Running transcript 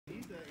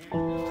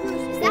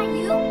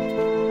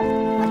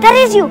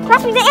That is you.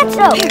 Pass me the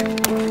antidote. Here.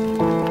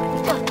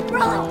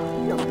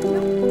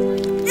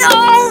 No.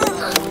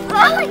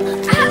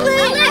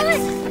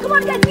 Alex. Come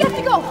on, guys, we have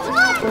to go.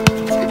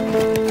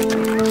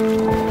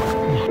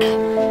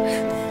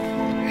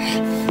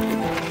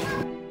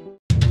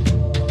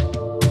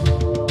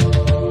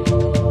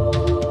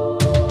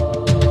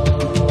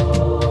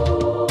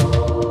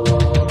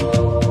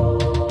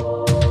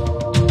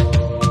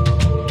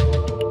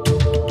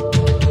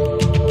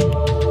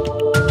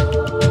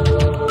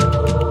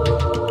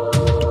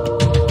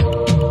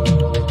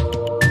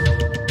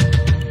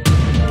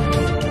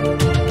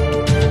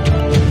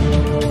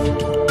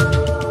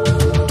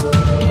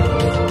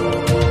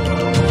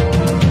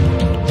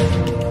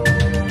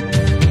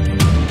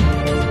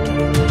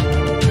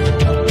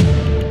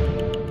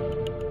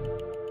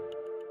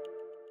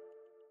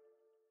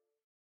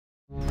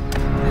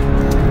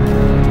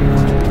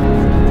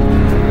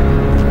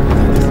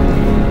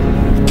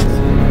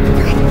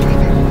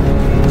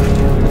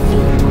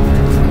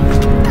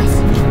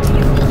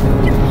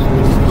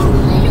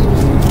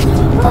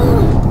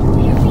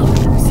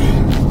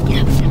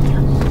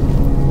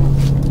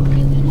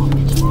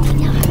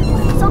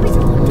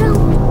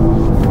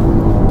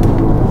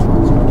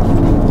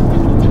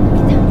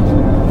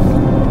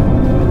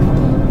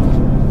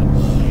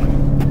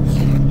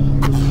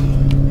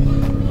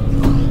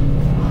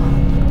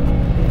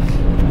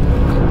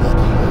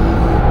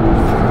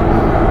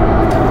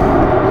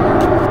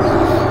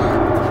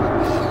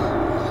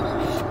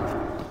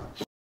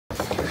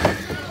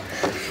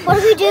 What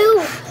do we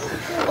do?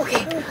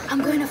 Okay,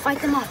 I'm going to fight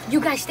them off. You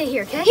guys stay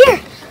here, okay? Here.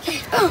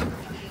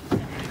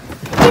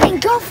 Getting,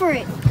 go for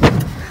it.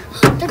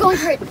 They're going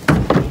for it.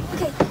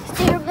 Okay,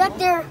 stay back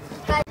there.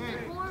 Guys.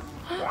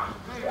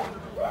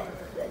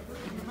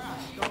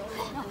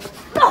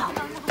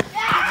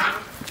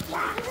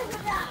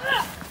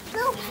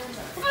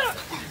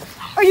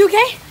 Are you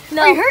okay?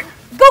 No. Are you hurt?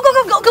 Go to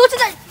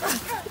that.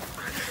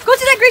 Go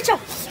to that great shot.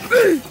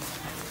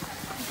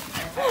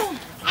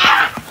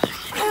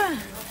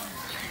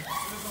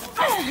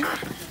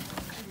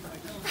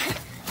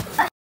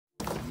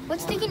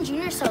 What's taking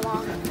Junior so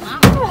long?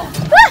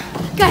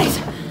 Guys,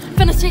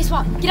 gonna stay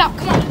swap. Get out,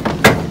 come on.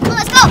 Well,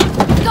 let's go.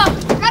 Go.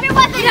 Grab your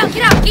weapon. Get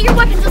out. Get your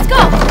weapons, let's go.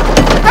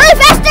 Hurry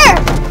faster.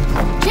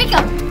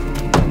 Jacob,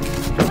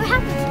 What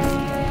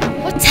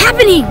happened? what's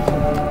happening?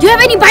 Do you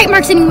have any bite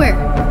marks anywhere?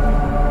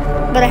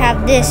 But I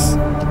have this.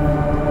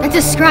 That's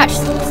a scratch. It's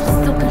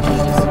still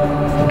contagious.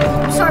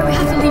 I'm sorry, we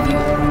have to leave you.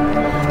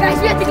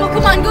 Guys, we have to go.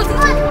 Come on, go to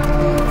the...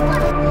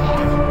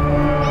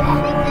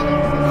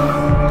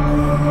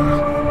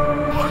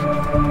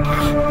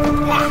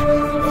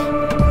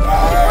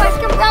 Where's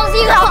compels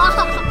you?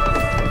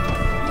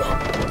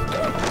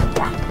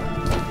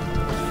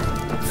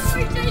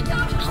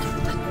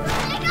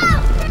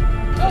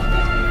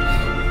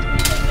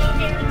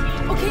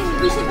 Okay,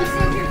 we should be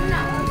safe here for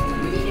now.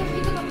 We need to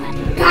pick up a plan.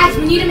 Guys,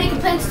 we need to make a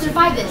plan to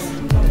survive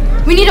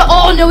this. We need to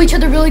all know each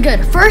other really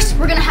good. First,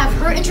 we're gonna have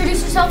her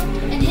introduce herself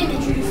and him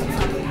introduce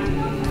himself.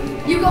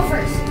 You go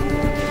first.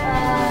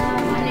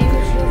 My name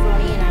is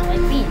Giovanni and I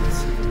like beans.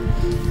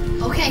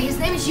 Okay, his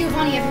name is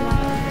Giovanni,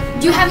 everyone.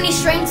 Do you have any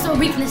strengths or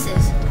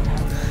weaknesses?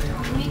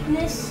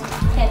 Weakness,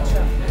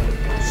 ketchup.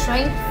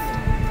 Strength,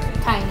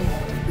 tiny.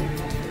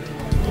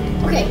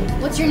 Okay,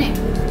 what's your name?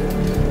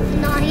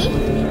 Nani?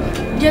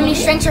 Do you have any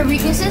strengths or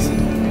weaknesses?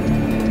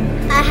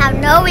 I have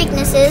no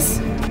weaknesses.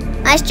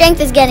 My strength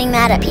is getting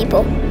mad at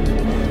people.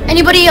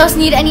 Anybody else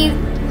need any,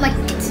 like,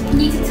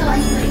 need to tell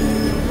anybody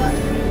what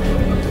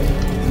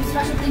some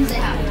special things they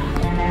have?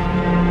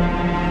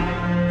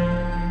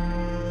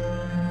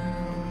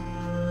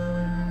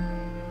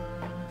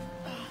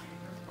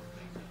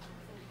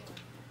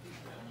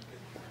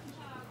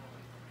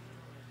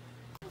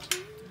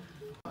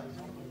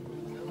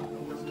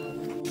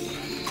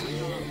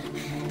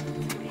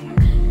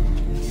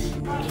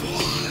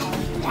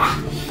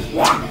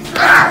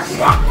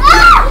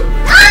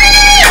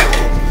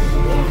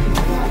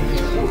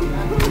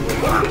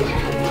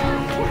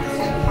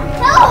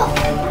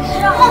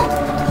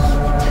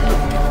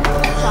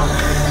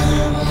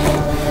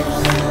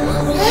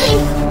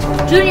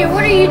 Junior,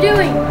 what are you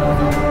doing?